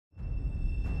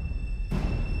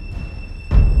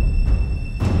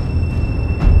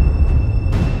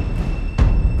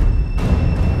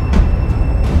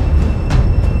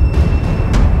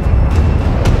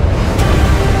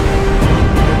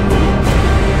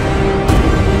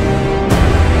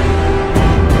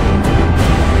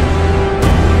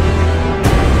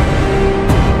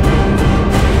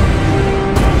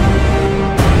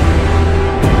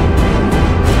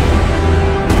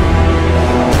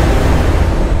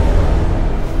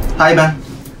Hi Ben,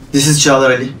 this is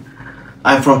Çağlar Ali.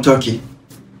 I'm from Turkey.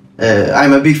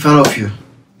 I'm a big fan of you.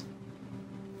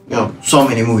 You know, so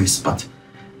many movies, but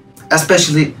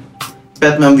especially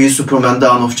Batman v Superman: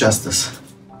 Dawn of Justice.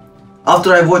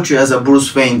 After I watched you as a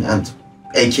Bruce Wayne and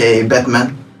a.k.a.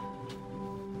 Batman,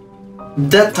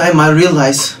 that time I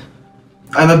realized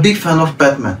I'm a big fan of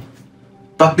Batman.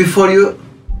 But before you,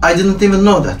 I didn't even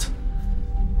know that.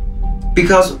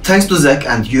 Because thanks to Zach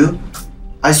and you,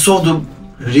 I saw the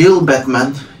real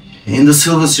Batman in the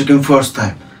silver screen first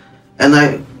time. And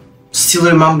I still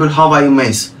remember how I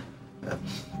amazed.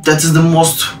 That is the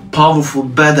most powerful,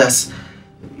 badass,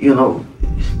 you know,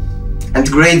 and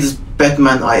greatest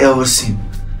Batman I ever seen.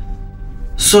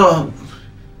 So,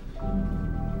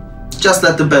 just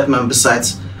like the Batman,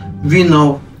 besides, we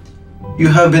know you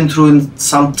have been through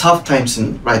some tough times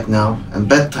right now and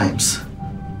bad times.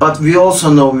 But we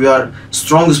also know you are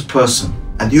strongest person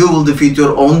and you will defeat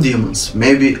your own demons,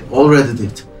 maybe already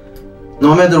did.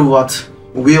 No matter what,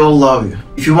 we all love you.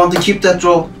 If you want to keep that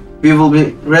role, we will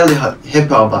be really happy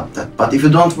about that. But if you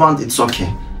don't want, it's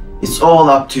okay. It's all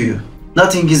up to you.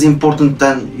 Nothing is important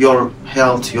than your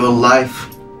health, your life,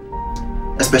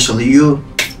 especially you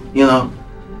know.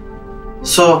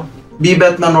 So, be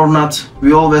Batman or not,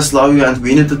 we always love you and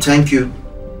we need to thank you.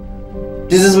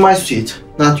 This is my suite,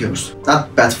 not yours, not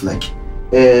Affleck.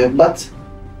 But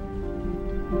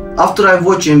after I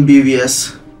watched in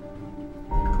BVS,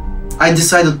 I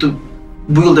decided to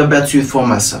build a Batsuit for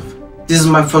myself. This is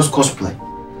my first cosplay.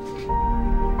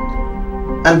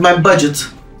 And my budget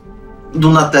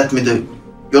do not let me do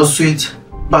your suit,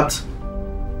 but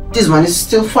this one is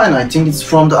still fine. I think it's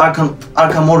from the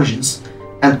Arkham Origins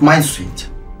and mine suite.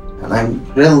 And I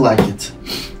really like it.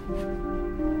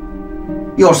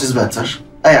 Yours is better,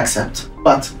 I accept,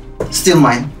 but still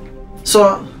mine.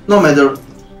 So, no matter,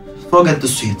 forget the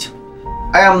suite.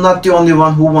 I am not the only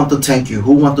one who want to thank you,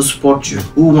 who want to support you,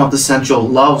 who want to send your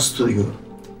loves to you.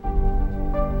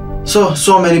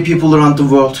 So many people around the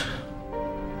world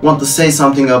want to say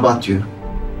something about you.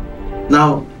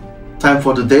 Now, time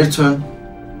for their turn.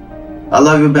 I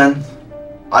love you, Ben.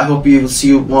 I hope we will see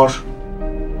you more.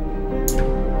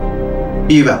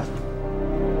 Be well.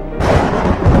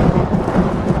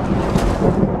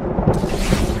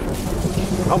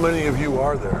 How many of you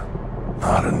are there?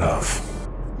 Not enough.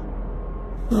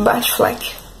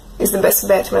 Affleck is the best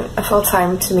Batman of all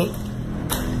time to me.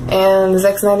 And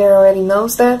Zack Snyder already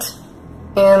knows that.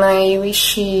 And I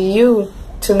wish you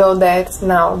to know that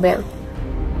now, Ben.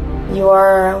 You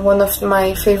are one of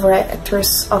my favorite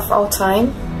actors of all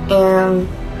time. And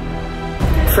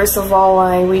first of all,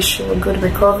 I wish you a good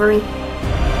recovery.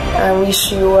 I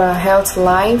wish you a healthy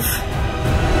life,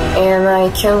 and I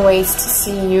can't wait to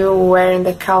see you wearing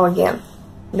the cowl again,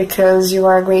 because you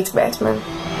are a great Batman,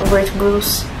 a great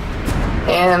Bruce,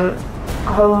 and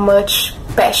how much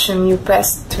passion you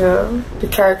passed to the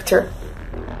character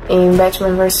in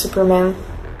Batman vs Superman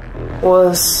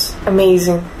was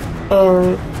amazing,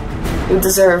 and you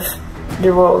deserve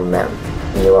the role, man.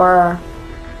 You are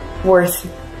worthy.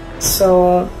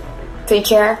 So take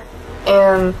care,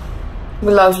 and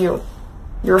we love you.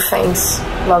 Your fans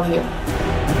love you.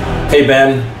 Hey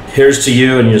Ben, here's to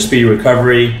you and your speedy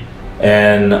recovery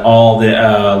and all the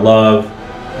love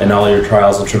and all your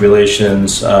trials and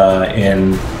tribulations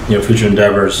in your future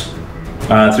endeavors.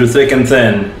 Through thick and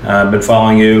thin, I've been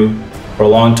following you for a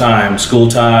long time. School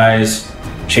Ties,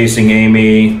 Chasing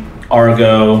Amy,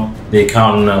 Argo, The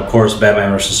Accountant, and of course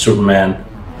Batman vs Superman.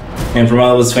 And from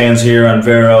all of us fans here on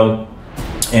Vero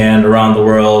and around the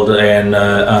world, and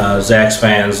Zach's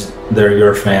fans, they're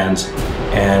your fans,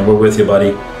 and we're with you,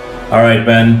 buddy. All right,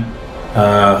 Ben,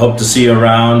 hope to see you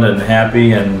around and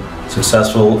happy and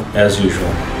successful as usual.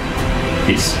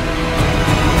 Peace.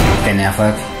 Ben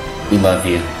Affleck, we love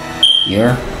you.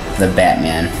 You're the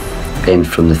Batman. Ben,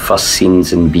 from the first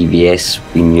scenes in BVS,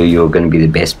 we knew you were going to be the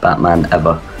best Batman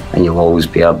ever, and you'll always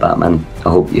be our Batman. I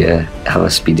hope you have a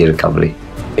speedy recovery.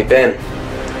 Hey Ben,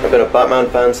 I've been a Batman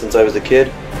fan since I was a kid.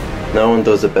 No one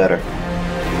does it better.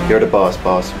 You're the boss.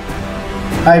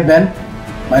 Hi Ben,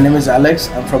 my name is Alex.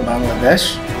 I'm from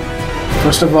Bangladesh.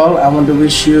 First of all, I want to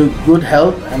wish you good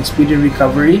health and speedy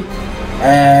recovery,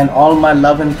 and all my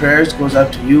love and prayers goes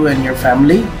out to you and your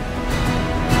family.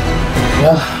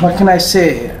 Well, what can I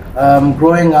say?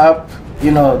 Growing up,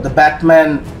 you know, the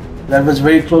Batman that was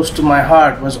very close to my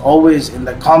heart was always in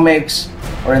the comics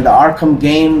or in the Arkham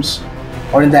games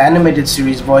or in the animated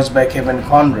series voiced by Kevin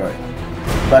Conroy.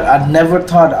 But I'd never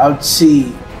thought I'd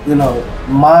see, you know,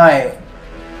 my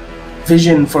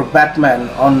vision for Batman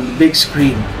on the big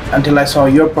screen until I saw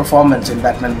your performance in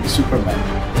Batman v Superman.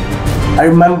 I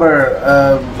remember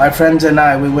my friends and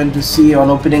I, we went to see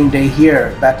on opening day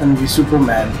here, Batman v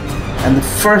Superman. And the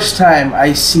first time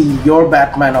I see your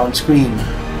Batman on screen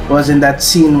was in that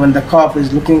scene when the cop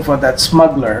is looking for that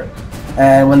smuggler,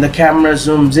 and when the camera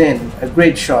zooms in, a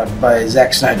great shot by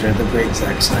Zack Snyder, the great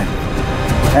Zack Snyder.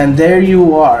 And there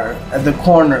you are at the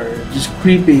corner, just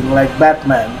creeping like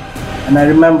Batman. And I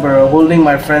remember holding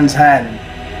my friend's hand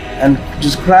and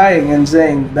just crying and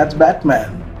saying, "That's Batman,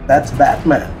 that's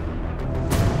Batman."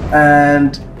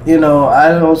 And you know,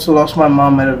 I also lost my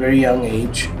mom at a very young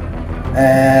age.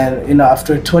 And you know,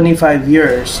 after 25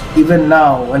 years, even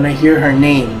now when I hear her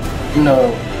name, you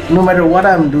know, no matter what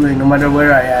I'm doing, no matter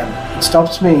where I am, it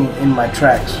stops me in my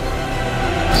tracks.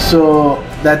 So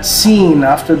that scene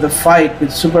after the fight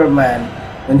with Superman,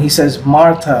 when he says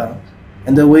Martha,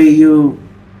 and the way you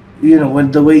know,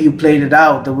 when the way you played it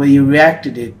out, the way you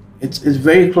reacted it's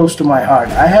very close to my heart.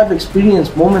 I have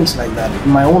experienced moments like that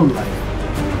in my own life.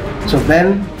 So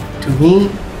Ben, to me,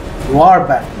 you are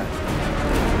Batman.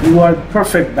 You are the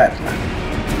perfect Batman.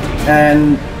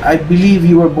 And I believe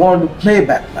you were born to play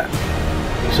Batman.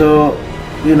 So,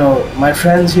 you know, my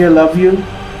friends here love you,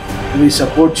 we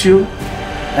support you,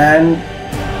 and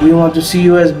we want to see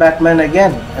you as Batman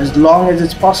again, as long as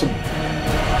it's possible.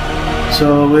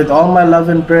 So with all my love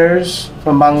and prayers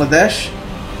from Bangladesh,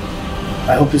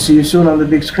 I hope to see you soon on the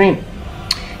big screen.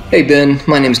 Hey Ben,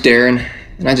 my name's Darren,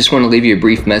 and I just want to leave you a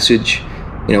brief message.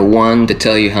 You know, one, to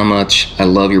tell you how much I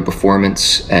love your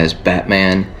performance as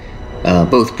Batman,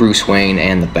 both Bruce Wayne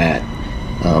and the Bat.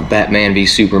 Batman v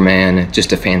Superman,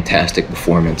 just a fantastic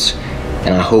performance.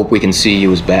 And I hope we can see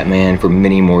you as Batman for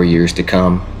many more years to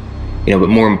come. You know, but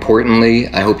more importantly,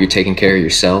 I hope you're taking care of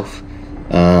yourself.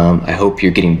 I hope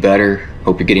you're getting better,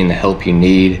 hope you're getting the help you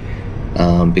need,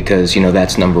 because, you know,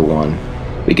 that's number one.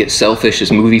 We get selfish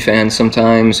as movie fans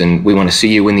sometimes, and we want to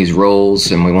see you in these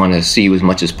roles, and we want to see you as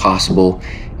much as possible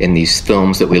in these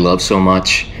films that we love so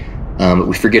much. But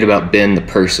we forget about Ben the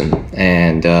person,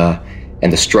 and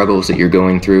the struggles that you're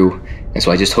going through. And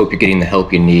so I just hope you're getting the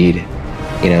help you need.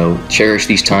 You know, cherish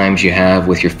these times you have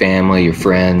with your family, your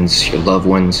friends, your loved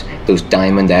ones, those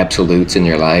diamond absolutes in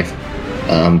your life,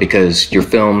 because your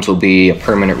films will be a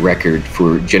permanent record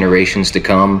for generations to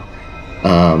come.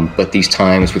 But these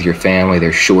times with your family,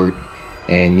 they're short,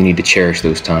 and you need to cherish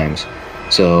those times.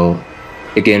 So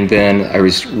again, Ben, I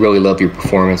really love your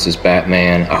performance as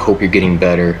Batman. I hope you're getting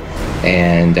better,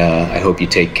 and I hope you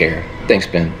take care. Thanks,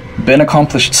 Ben. Ben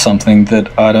accomplished something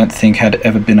that I don't think had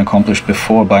ever been accomplished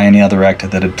before by any other actor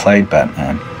that had played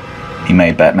Batman. He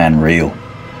made Batman real.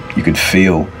 You could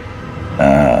feel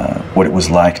what it was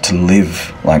like to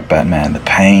live like Batman, the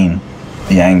pain,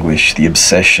 the anguish, the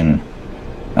obsession,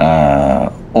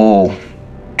 all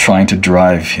trying to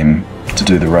drive him to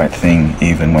do the right thing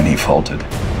even when he faltered.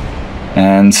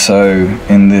 And so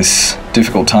in this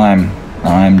difficult time,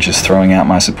 I'm just throwing out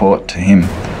my support to him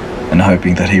and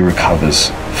hoping that he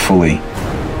recovers fully,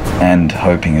 and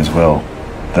hoping as well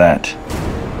that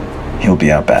he'll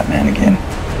be our Batman again.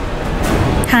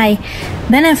 Hi,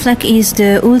 Ben Affleck is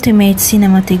the ultimate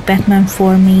cinematic Batman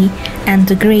for me, and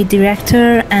a great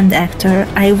director and actor.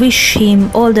 I wish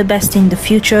him all the best in the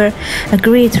future, a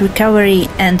great recovery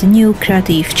and new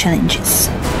creative challenges.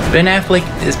 Ben Affleck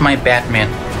is my Batman.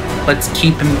 Let's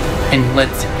keep him, and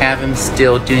let's have him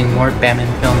still doing more Batman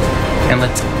films, and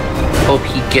let's hope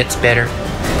he gets better.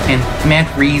 And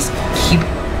Matt Reeves, keep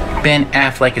Ben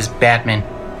Affleck as Batman.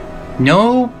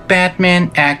 No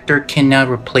Batman actor can now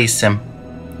replace him.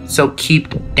 So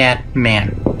keep that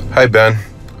man. Hi Ben,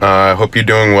 I hope you're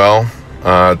doing well.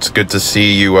 It's good to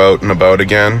see you out and about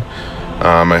again.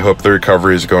 I hope the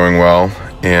recovery is going well,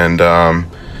 and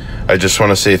I just want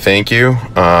to say thank you.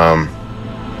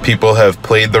 People have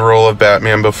played the role of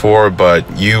Batman before, but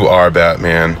you are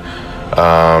Batman.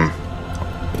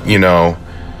 You know,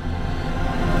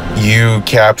 you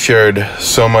captured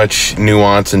so much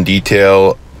nuance and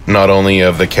detail, not only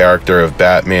of the character of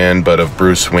Batman, but of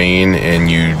Bruce Wayne, and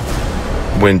you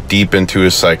went deep into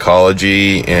his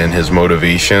psychology and his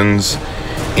motivations,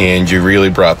 and you really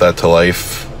brought that to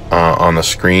life on the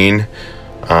screen.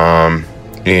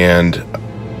 And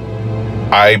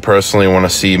I personally want to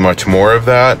see much more of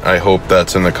that. I hope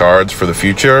that's in the cards for the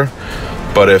future,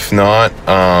 but if not,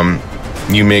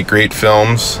 you make great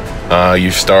films,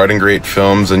 you've starred in great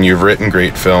films, and you've written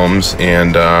great films,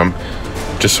 and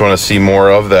just want to see more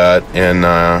of that, and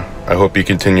I hope you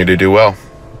continue to do well.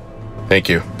 Thank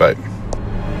you. Bye.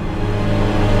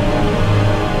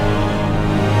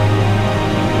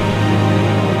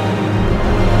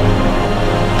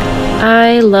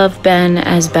 I love Ben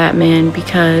as Batman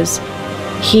because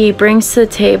he brings to the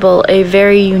table a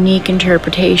very unique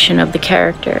interpretation of the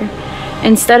character.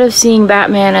 Instead of seeing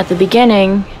Batman at the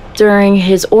beginning, during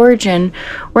his origin,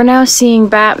 we're now seeing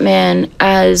Batman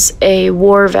as a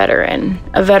war veteran,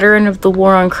 a veteran of the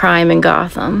war on crime in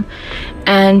Gotham.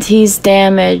 And he's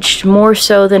damaged more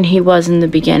so than he was in the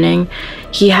beginning.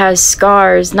 He has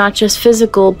scars, not just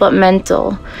physical, but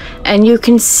mental. And you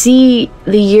can see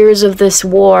the years of this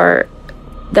war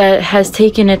that has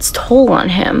taken its toll on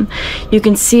him. You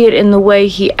can see it in the way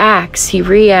he acts, he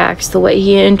reacts, the way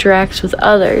he interacts with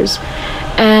others.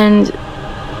 And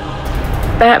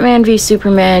Batman v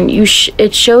Superman,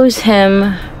 it shows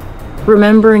him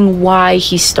remembering why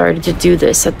he started to do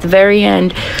this. At the very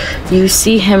end, you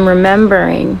see him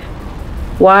remembering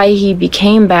why he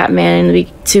became Batman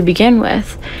to begin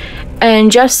with.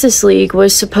 And Justice League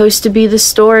was supposed to be the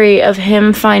story of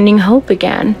him finding hope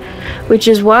again, which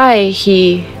is why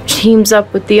he teams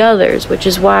up with the others, which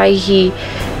is why he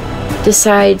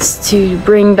decides to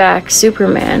bring back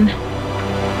Superman.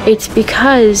 It's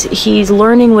because he's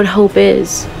learning what hope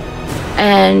is.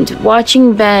 And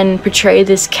watching Ben portray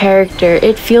this character,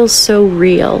 it feels so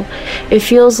real. It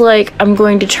feels like I'm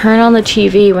going to turn on the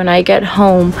TV when I get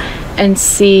home and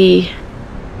see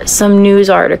some news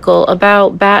article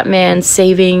about Batman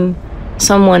saving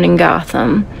someone in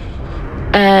Gotham.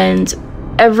 And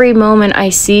every moment I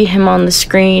see him on the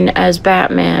screen as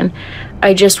Batman,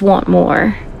 I just want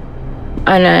more.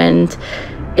 And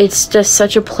it's just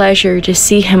such a pleasure to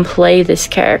see him play this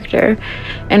character.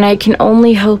 And I can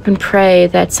only hope and pray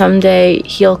that someday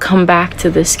he'll come back to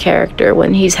this character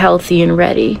when he's healthy and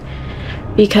ready.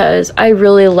 Because I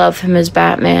really love him as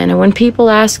Batman. And when people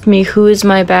ask me who is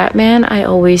my Batman, I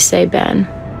always say Ben.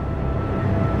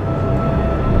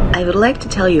 I would like to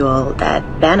tell you all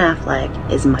that Ben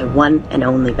Affleck is my one and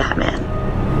only Batman.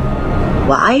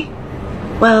 Why?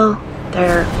 Well,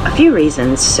 there are a few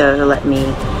reasons, so let me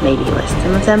maybe list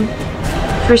some of them.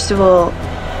 First of all,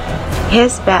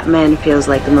 his Batman feels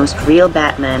like the most real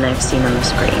Batman I've seen on the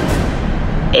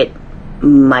screen. It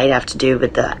might have to do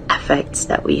with the effects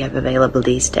that we have available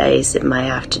these days. It might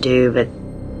have to do with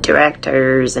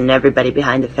directors and everybody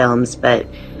behind the films, but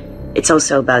it's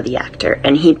also about the actor.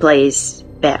 And he plays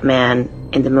Batman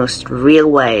in the most real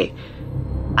way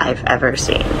I've ever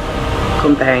seen,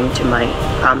 comparing to my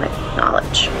comic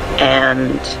knowledge.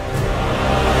 And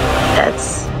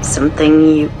that's something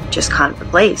you just can't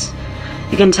replace.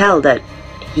 You can tell that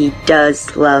he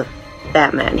does love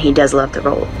Batman, he does love the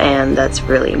role, and that's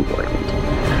really important.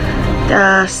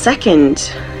 The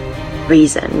second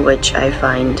reason, which I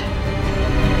find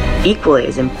equally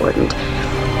as important,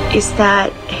 is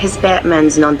that his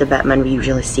Batman's not the Batman we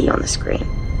usually see on the screen.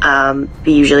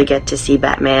 We usually get to see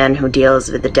Batman who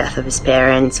deals with the death of his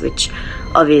parents, which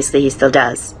obviously he still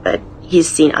does, but he's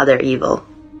seen other evil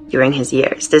during his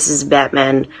years. This is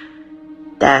Batman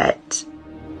that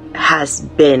has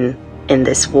been in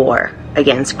this war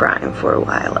against crime for a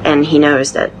while, and he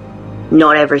knows that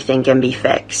not everything can be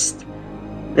fixed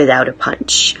without a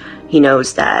punch. He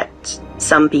knows that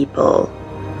some people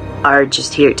are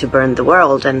just here to burn the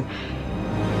world, and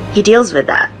he deals with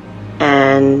that.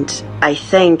 And I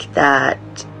think that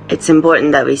it's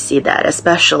important that we see that,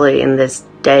 especially in this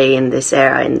day, in this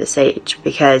era, in this age,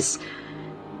 because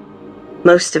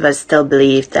most of us still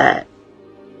believe that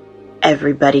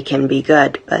everybody can be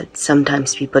good, but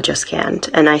sometimes people just can't.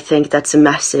 And I think that's a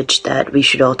message that we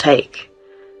should all take.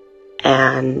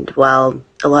 And while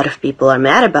a lot of people are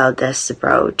mad about this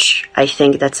approach, I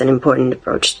think that's an important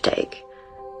approach to take.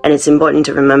 And it's important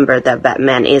to remember that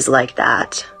Batman is like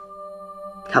that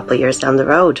a couple years down the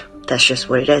road. That's just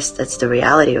what it is. That's the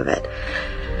reality of it.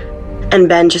 And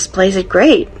Ben just plays it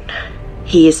great.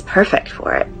 He is perfect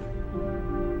for it.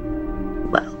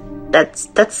 Well,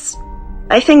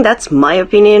 I think that's my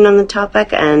opinion on the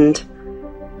topic, and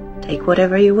take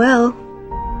whatever you will.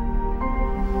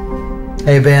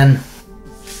 Hey Ben,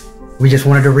 we just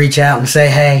wanted to reach out and say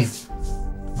hey.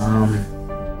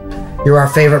 You're our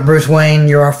favorite Bruce Wayne,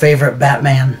 you're our favorite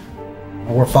Batman.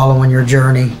 We're following your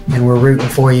journey and we're rooting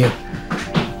for you.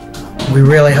 We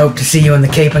really hope to see you in the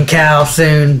Cape and Cow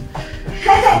soon.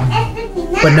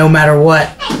 But no matter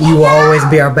what, you will always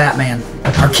be our Batman.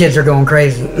 Our kids are going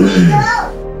crazy.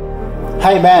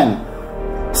 Hi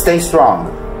Ben, stay strong.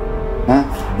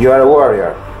 You are a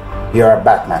warrior. You are a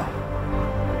Batman.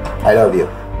 I love you.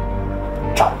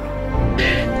 Ciao.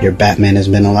 Your Batman has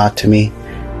been a lot to me,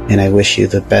 and I wish you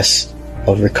the best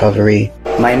of recovery.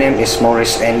 My name is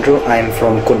Maurice Andrew. I am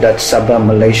from Kudat, Sabah,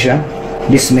 Malaysia.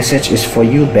 This message is for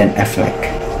you, Ben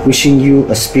Affleck. Wishing you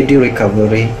a speedy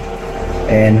recovery,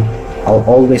 and I'll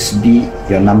always be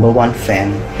your #1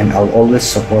 fan, and I'll always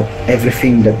support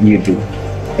everything that you do.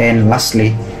 And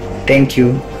lastly, thank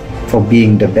you for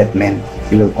being the Batman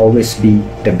You will always be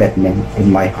the Batman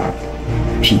in my heart.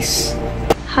 Peace.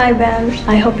 Hi Ben,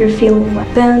 I hope you're feeling well.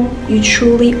 Ben, you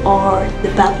truly are the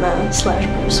Batman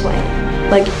 / Bruce Wayne.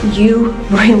 Like, you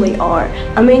really are.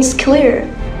 I mean, it's clear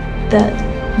that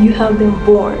you have been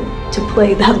born to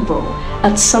play that role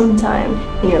at some time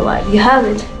in your life. You have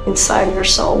it inside your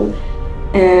soul,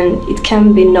 and it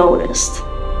can be noticed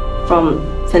from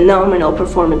phenomenal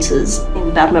performances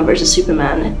in Batman vs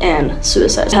Superman and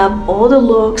Suicide. You have all the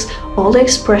looks, all the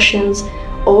expressions,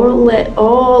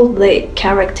 all the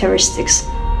characteristics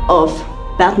of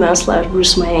Batman /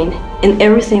 Bruce Wayne in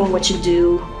everything what you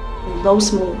do in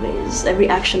those movies, every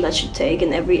action that you take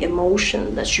and every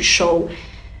emotion that you show.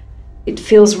 It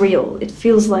feels real. It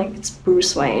feels like it's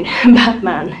Bruce Wayne,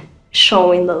 Batman,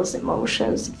 showing those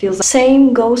emotions. It feels like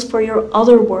same goes for your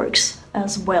other works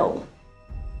as well.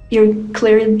 You're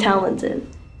clearly talented,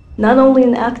 not only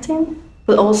in acting,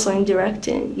 but also in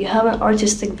directing. You have an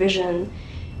artistic vision,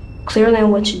 clearly in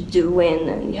what you're doing,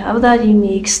 and you have that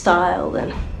unique style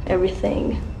and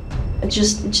everything. It's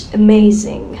just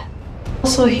amazing.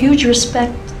 Also, huge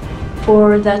respect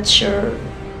for that you're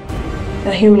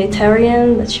a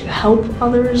humanitarian, that you help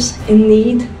others in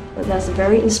need. That's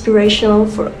very inspirational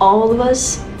for all of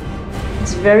us.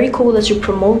 It's very cool that you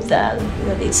promote that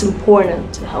it's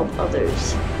important to help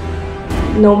others,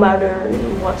 no matter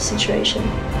in what situation.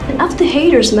 And after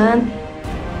haters, man,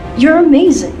 you're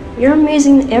amazing. You're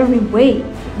amazing in every way.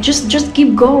 Just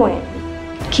keep going.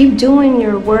 Keep doing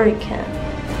your work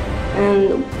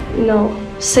and you know,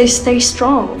 stay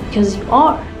strong, because you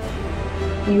are.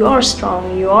 You are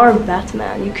strong, you are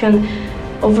Batman. You can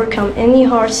overcome any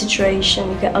hard situation,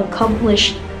 you can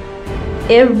accomplish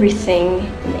everything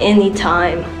in any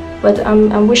time. But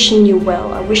I'm wishing you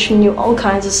well, I'm wishing you all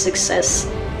kinds of success.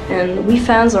 And we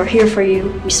fans are here for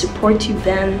you. We support you,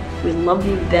 Ben. We love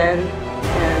you, Ben.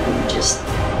 And just,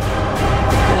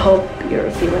 I hope you're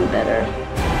feeling better.